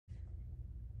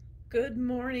Good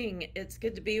morning. It's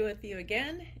good to be with you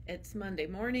again. It's Monday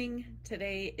morning.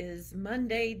 Today is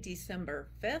Monday, December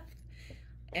 5th,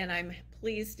 and I'm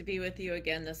pleased to be with you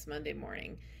again this Monday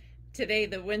morning. Today,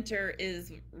 the winter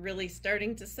is really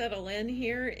starting to settle in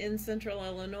here in central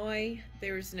Illinois.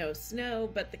 There's no snow,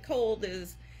 but the cold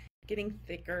is getting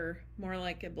thicker, more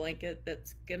like a blanket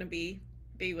that's going to be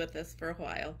with us for a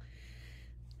while.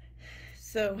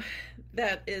 So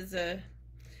that is a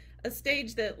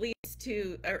stage that leads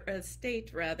to, or a state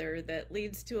rather, that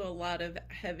leads to a lot of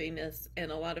heaviness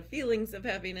and a lot of feelings of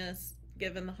heaviness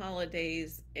given the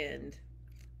holidays and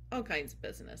all kinds of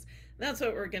business. That's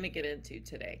what we're going to get into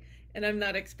today. And I'm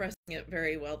not expressing it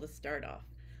very well to start off.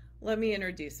 Let me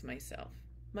introduce myself.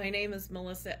 My name is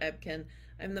Melissa Ebken.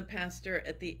 I'm the pastor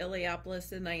at the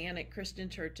Illiopolis and Niantic Christian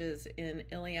Churches in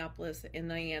Illiopolis and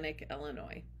Niantic,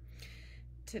 Illinois.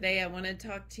 Today I want to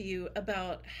talk to you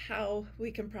about how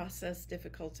we can process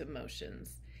difficult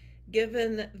emotions.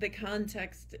 Given the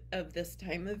context of this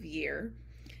time of year,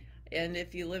 and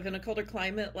if you live in a colder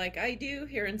climate like I do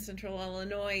here in central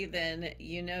Illinois, then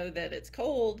you know that it's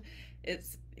cold.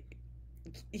 It's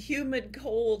humid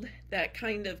cold, that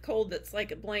kind of cold that's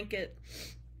like a blanket,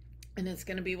 and it's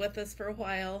going to be with us for a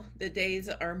while. The days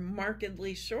are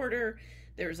markedly shorter.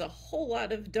 There's a whole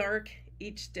lot of dark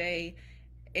each day,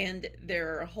 and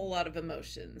there are a whole lot of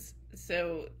emotions.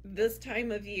 So this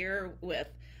time of year, with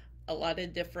a lot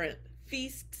of different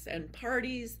feasts and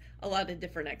parties, a lot of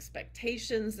different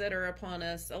expectations that are upon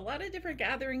us, a lot of different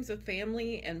gatherings with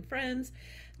family and friends,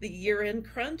 the year-end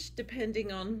crunch,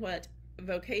 depending on what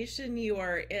vocation you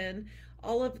are in,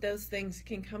 all of those things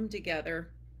can come together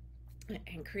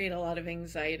and create a lot of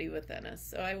anxiety within us.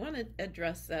 So I want to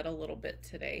address that a little bit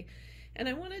today. And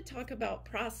I want to talk about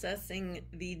processing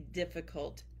the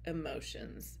difficult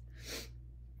emotions.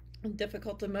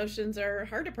 Difficult emotions are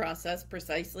hard to process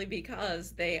precisely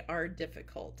because they are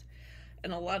difficult.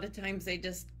 And a lot of times they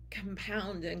just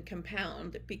compound and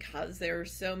compound because there are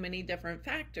so many different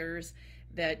factors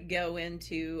that go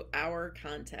into our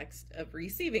context of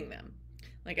receiving them.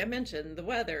 Like I mentioned, the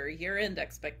weather, year-end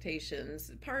expectations,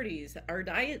 parties, our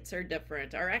diets are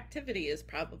different, our activity is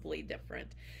probably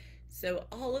different. So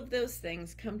all of those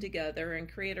things come together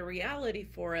and create a reality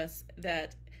for us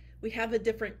that we have a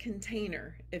different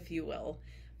container, if you will,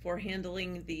 for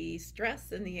handling the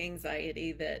stress and the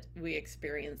anxiety that we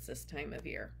experience this time of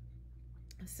year.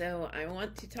 So I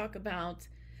want to talk about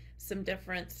some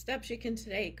different steps you can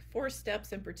take, 4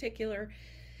 steps in particular,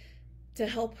 to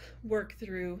help work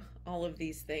through all of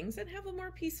these things and have a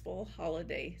more peaceful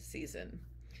holiday season.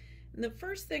 And the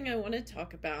first thing I want to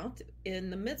talk about in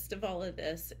the midst of all of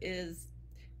this is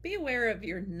be aware of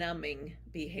your numbing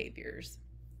behaviors.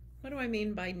 What do I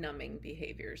mean by numbing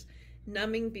behaviors?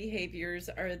 Numbing behaviors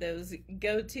are those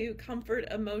go-to comfort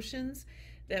emotions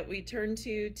that we turn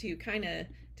to kind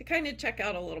of check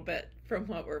out a little bit from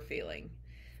what we're feeling.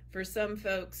 For some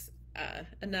folks,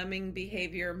 a numbing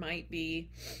behavior might be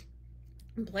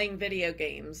playing video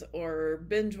games or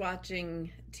binge watching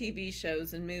TV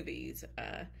shows and movies.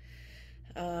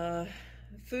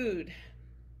 Food,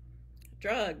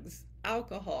 drugs,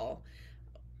 alcohol,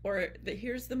 or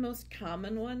here's the most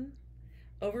common one,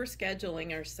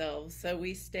 overscheduling ourselves so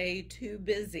we stay too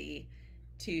busy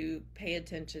to pay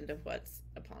attention to what's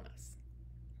upon us.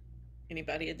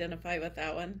 Anybody identify with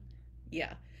that one?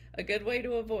 Yeah, a good way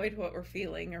to avoid what we're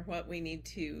feeling or what we need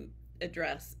to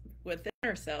address within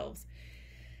ourselves.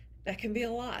 That can be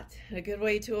a lot. A good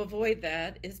way to avoid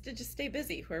that is to just stay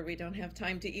busy where we don't have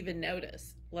time to even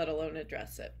notice, let alone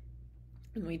address it.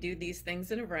 And we do these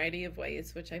things in a variety of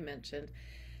ways, which I mentioned.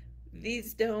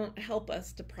 These don't help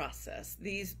us to process.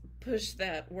 These push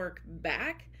that work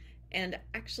back and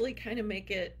actually kind of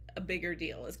make it a bigger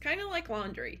deal. It's kind of like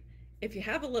laundry. If you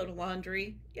have a load of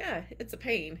laundry, yeah, it's a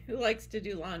pain. Who likes to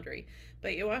do laundry?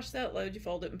 But you wash that load, you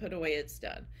fold it and put it away, it's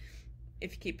done.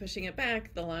 If you keep pushing it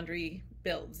back, the laundry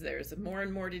builds. There's more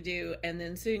and more to do, and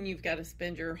then soon you've got to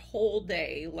spend your whole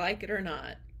day, like it or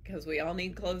not, because we all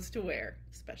need clothes to wear,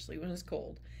 especially when it's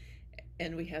cold,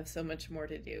 and we have so much more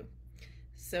to do.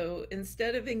 So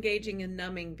instead of engaging in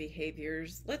numbing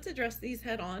behaviors, let's address these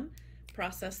head on,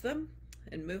 process them,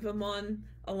 and move them on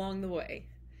along the way.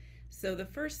 So the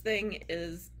first thing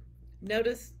is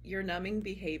notice your numbing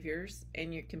behaviors,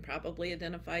 and you can probably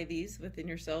identify these within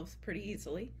yourselves pretty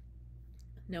easily.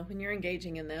 Know when you're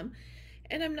engaging in them.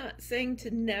 And I'm not saying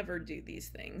to never do these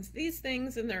things. These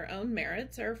things in their own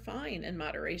merits are fine in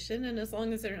moderation, and as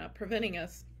long as they're not preventing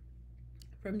us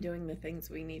from doing the things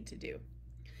we need to do.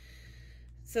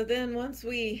 So then once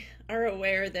we are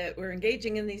aware that we're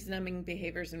engaging in these numbing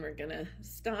behaviors and we're going to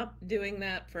stop doing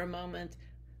that for a moment,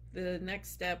 the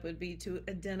next step would be to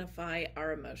identify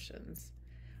our emotions.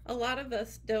 A lot of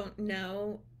us don't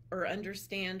know or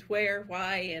understand where,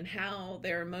 why, and how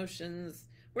their emotions,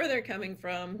 where they're coming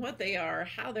from, what they are,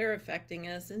 how they're affecting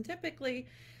us. And typically,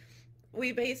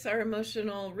 we base our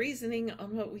emotional reasoning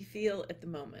on what we feel at the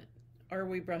moment, or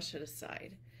we brush it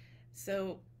aside.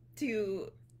 So,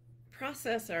 to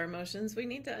process our emotions, we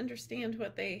need to understand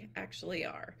what they actually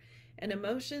are. And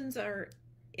emotions are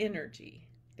energy.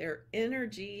 They're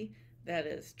energy that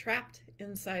is trapped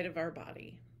inside of our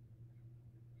body.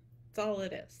 That's all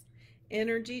it is.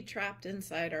 Energy trapped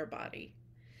inside our body.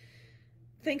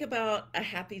 Think about a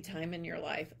happy time in your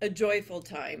life, a joyful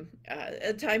time,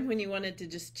 a time when you wanted to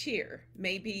just cheer.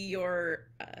 Maybe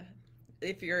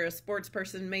if you're a sports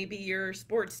person, maybe your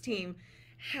sports team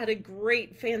had a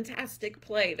great, fantastic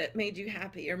play that made you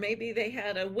happy, or maybe they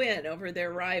had a win over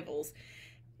their rivals.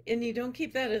 And you don't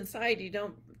keep that inside, you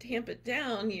don't tamp it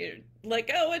down, you're like,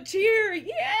 oh, a cheer,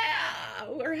 yeah,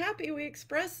 we're happy, we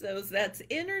express those. That's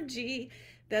energy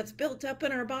that's built up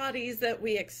in our bodies that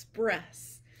we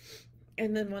express.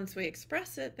 And then once we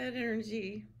express it, that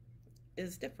energy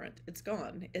is different. It's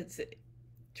gone.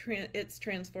 It's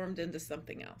transformed into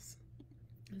something else.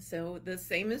 So the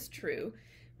same is true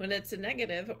when it's a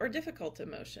negative or difficult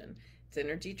emotion. It's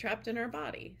energy trapped in our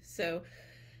body. So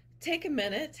take a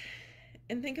minute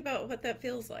and think about what that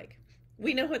feels like.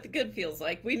 We know what the good feels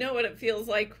like. We know what it feels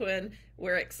like when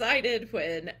we're excited,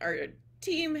 when our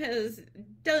team has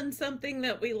done something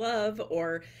that we love,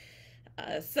 or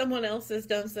someone else has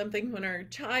done something, when our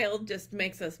child just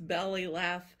makes us belly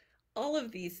laugh. All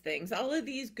of these things, all of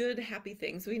these good, happy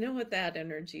things, we know what that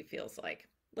energy feels like.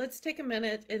 Let's take a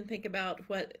minute and think about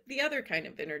what the other kind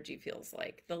of energy feels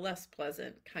like, the less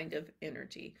pleasant kind of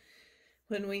energy.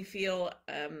 When we feel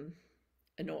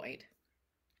annoyed,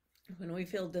 when we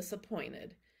feel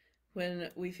disappointed, when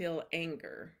we feel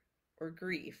anger or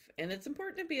grief. And it's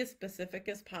important to be as specific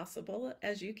as possible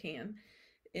as you can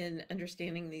in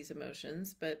understanding these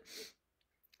emotions, but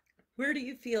where do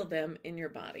you feel them in your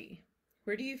body?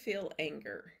 Where do you feel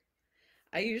anger?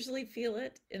 I usually feel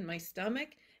it in my stomach,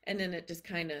 and then it just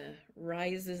kind of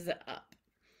rises up.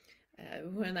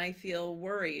 When I feel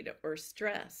worried or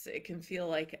stressed, it can feel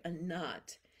like a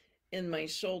knot in my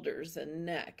shoulders and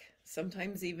neck,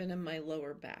 sometimes even in my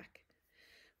lower back.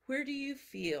 Where do you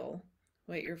feel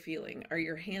what you're feeling? Are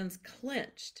your hands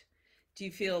clenched? Do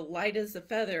you feel light as a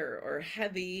feather or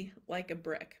heavy like a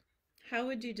brick? How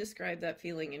would you describe that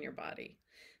feeling in your body?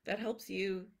 That helps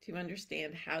you to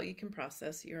understand how you can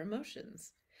process your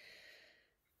emotions.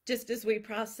 Just as we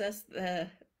process the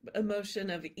emotion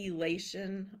of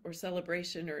elation or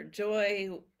celebration or joy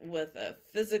with a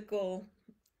physical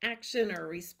action or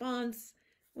response,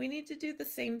 we need to do the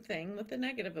same thing with the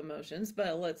negative emotions,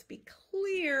 but let's be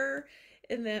clear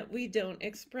in that we don't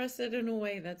express it in a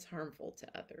way that's harmful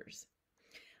to others.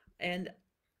 And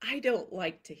I don't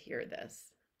like to hear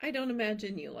this. I don't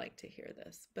imagine you like to hear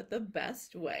this, but the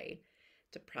best way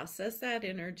to process that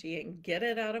energy and get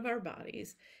it out of our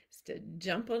bodies is to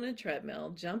jump on a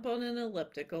treadmill, jump on an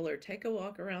elliptical, or take a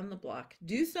walk around the block.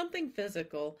 Do something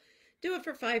physical. Do it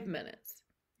for 5 minutes.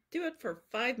 Do it for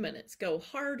 5 minutes. Go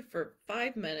hard for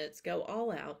 5 minutes. Go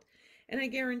all out. And I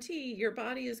guarantee your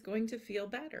body is going to feel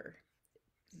better.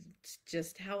 It's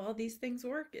just how all these things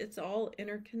work. It's all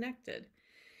interconnected.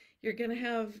 You're going to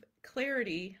have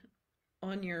clarity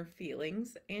on your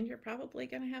feelings, and you're probably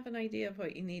going to have an idea of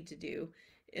what you need to do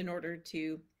in order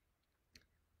to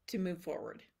move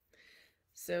forward.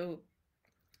 So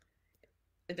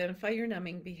identify your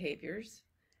numbing behaviors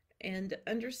and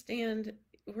understand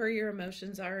where your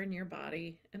emotions are in your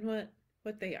body and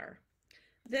what they are.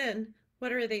 Then,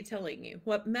 what are they telling you?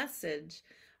 What message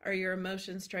are your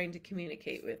emotions trying to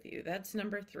communicate with you? That's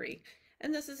number 3.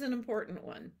 And this is an important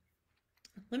one.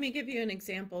 Let me give you an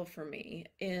example for me.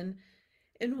 In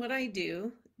what I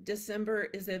do, December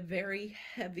is a very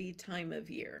heavy time of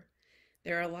year.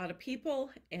 There are a lot of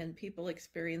people, and people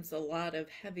experience a lot of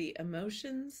heavy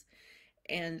emotions,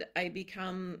 and I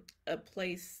become a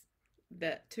place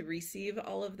that to receive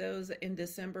all of those. In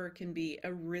December can be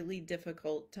a really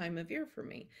difficult time of year for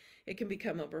me. It can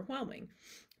become overwhelming.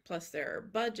 Plus there are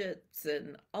budgets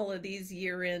and all of these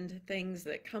year-end things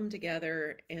that come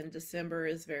together, and December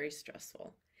is very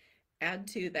stressful. Add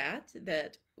to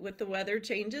that with the weather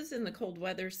changes and the cold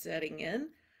weather setting in,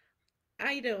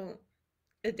 I don't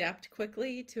adapt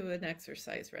quickly to an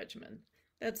exercise regimen.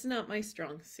 That's not my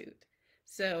strong suit.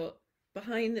 So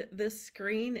behind this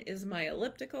screen is my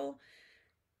elliptical.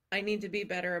 I need to be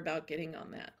better about getting on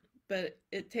that, but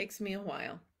it takes me a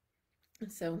while.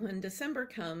 So when December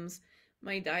comes,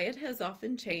 My diet has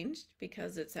often changed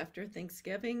because it's after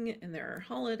Thanksgiving and there are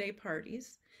holiday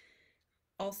parties.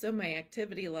 Also, my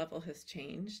activity level has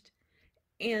changed,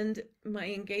 and my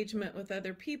engagement with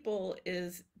other people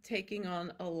is taking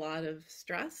on a lot of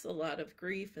stress, a lot of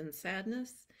grief and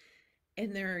sadness,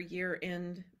 and there are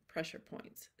year-end pressure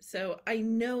points. So I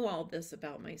know all this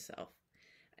about myself,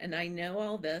 and I know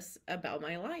all this about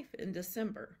my life in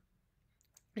December,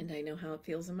 and I know how it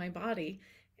feels in my body,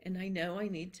 and I know I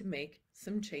need to make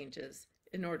some changes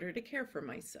in order to care for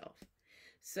myself.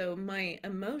 So my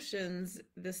emotions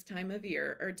this time of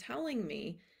year are telling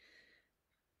me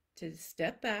to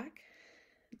step back,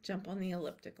 jump on the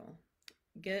elliptical,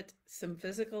 get some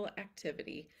physical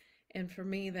activity. And for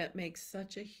me, that makes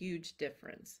such a huge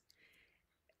difference.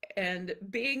 And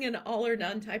being an all or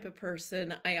none type of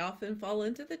person, I often fall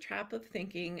into the trap of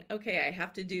thinking, okay, I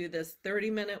have to do this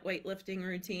 30-minute weightlifting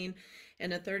routine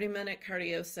and a 30-minute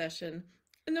cardio session.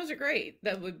 And those are great.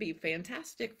 That would be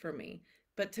fantastic for me.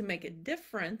 But to make a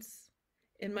difference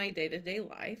in my day-to-day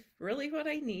life, really what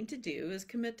I need to do is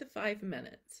commit to 5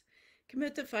 minutes.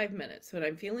 Commit to 5 minutes. When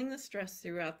I'm feeling the stress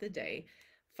throughout the day,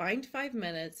 find 5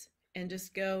 minutes and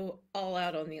just go all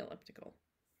out on the elliptical.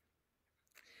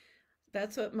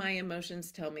 That's what my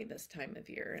emotions tell me this time of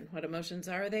year. And what emotions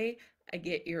are they? I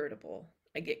get irritable.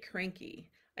 I get cranky.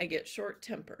 I get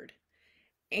short-tempered.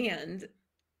 And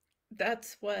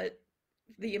that's what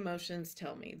the emotions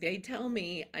tell me. They tell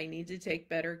me I need to take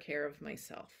better care of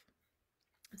myself.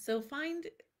 So find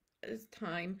a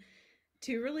time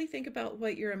to really think about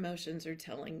what your emotions are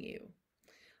telling you.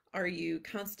 Are you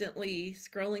constantly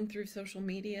scrolling through social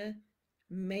media?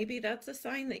 Maybe that's a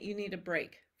sign that you need a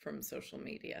break from social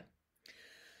media.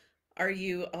 Are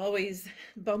you always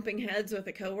bumping heads with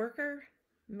a coworker?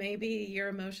 Maybe your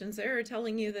emotions there are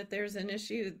telling you that there's an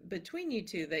issue between you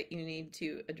two that you need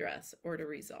to address or to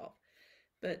resolve.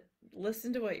 But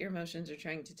listen to what your emotions are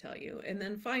trying to tell you. And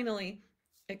then finally,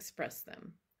 express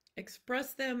them.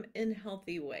 Express them in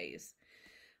healthy ways.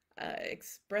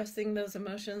 Expressing those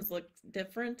emotions look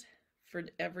different for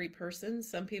every person.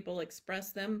 Some people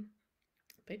express them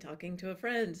by talking to a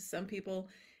friend. Some people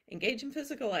engage in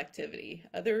physical activity.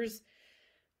 Others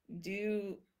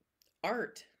do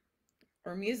art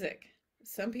or music.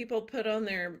 Some people put on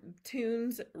their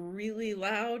tunes really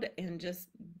loud and just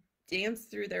dance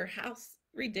through their house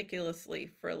ridiculously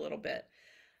for a little bit.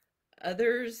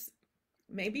 Others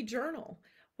maybe journal.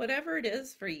 Whatever it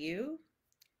is for you,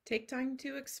 take time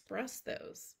to express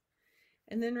those.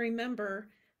 And then remember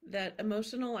that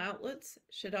emotional outlets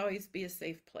should always be a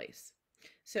safe place.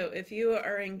 So if you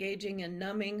are engaging in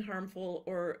numbing, harmful,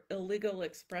 or illegal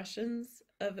expressions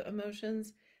of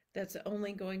emotions, that's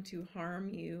only going to harm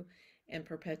you and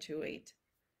perpetuate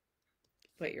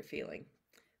what you're feeling.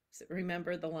 So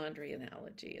remember the laundry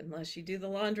analogy. Unless you do the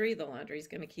laundry is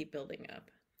going to keep building up.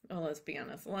 Well, let's be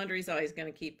honest, laundry is always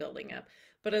going to keep building up,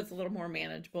 but it's a little more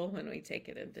manageable when we take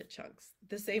it into chunks.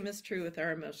 The same is true with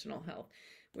our emotional health.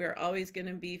 We're always going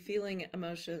to be feeling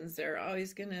emotions. There are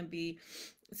always going to be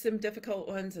some difficult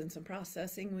ones and some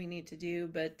processing we need to do,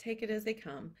 but take it as they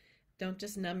come. Don't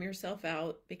just numb yourself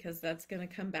out, because that's going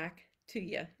to come back to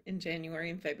you in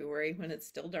January and February when it's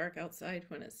still dark outside,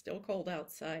 when it's still cold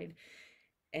outside,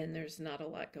 and there's not a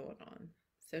lot going on.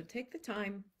 So take the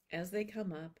time as they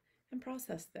come up and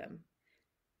process them.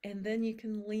 And then you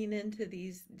can lean into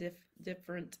these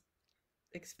different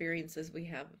experiences we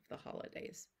have of the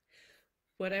holidays.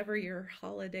 Whatever your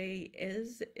holiday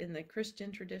is in the Christian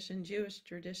tradition, Jewish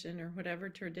tradition, or whatever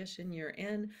tradition you're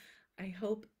in, I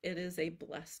hope it is a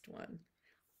blessed one.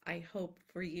 I hope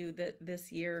for you that this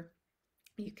year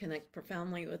you connect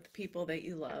profoundly with the people that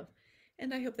you love.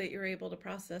 And I hope that you're able to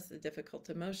process the difficult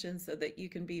emotions so that you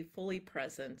can be fully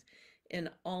present in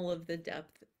all of the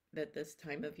depth that this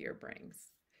time of year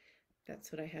brings. That's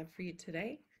what I have for you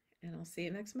today, and I'll see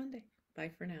you next Monday. Bye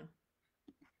for now.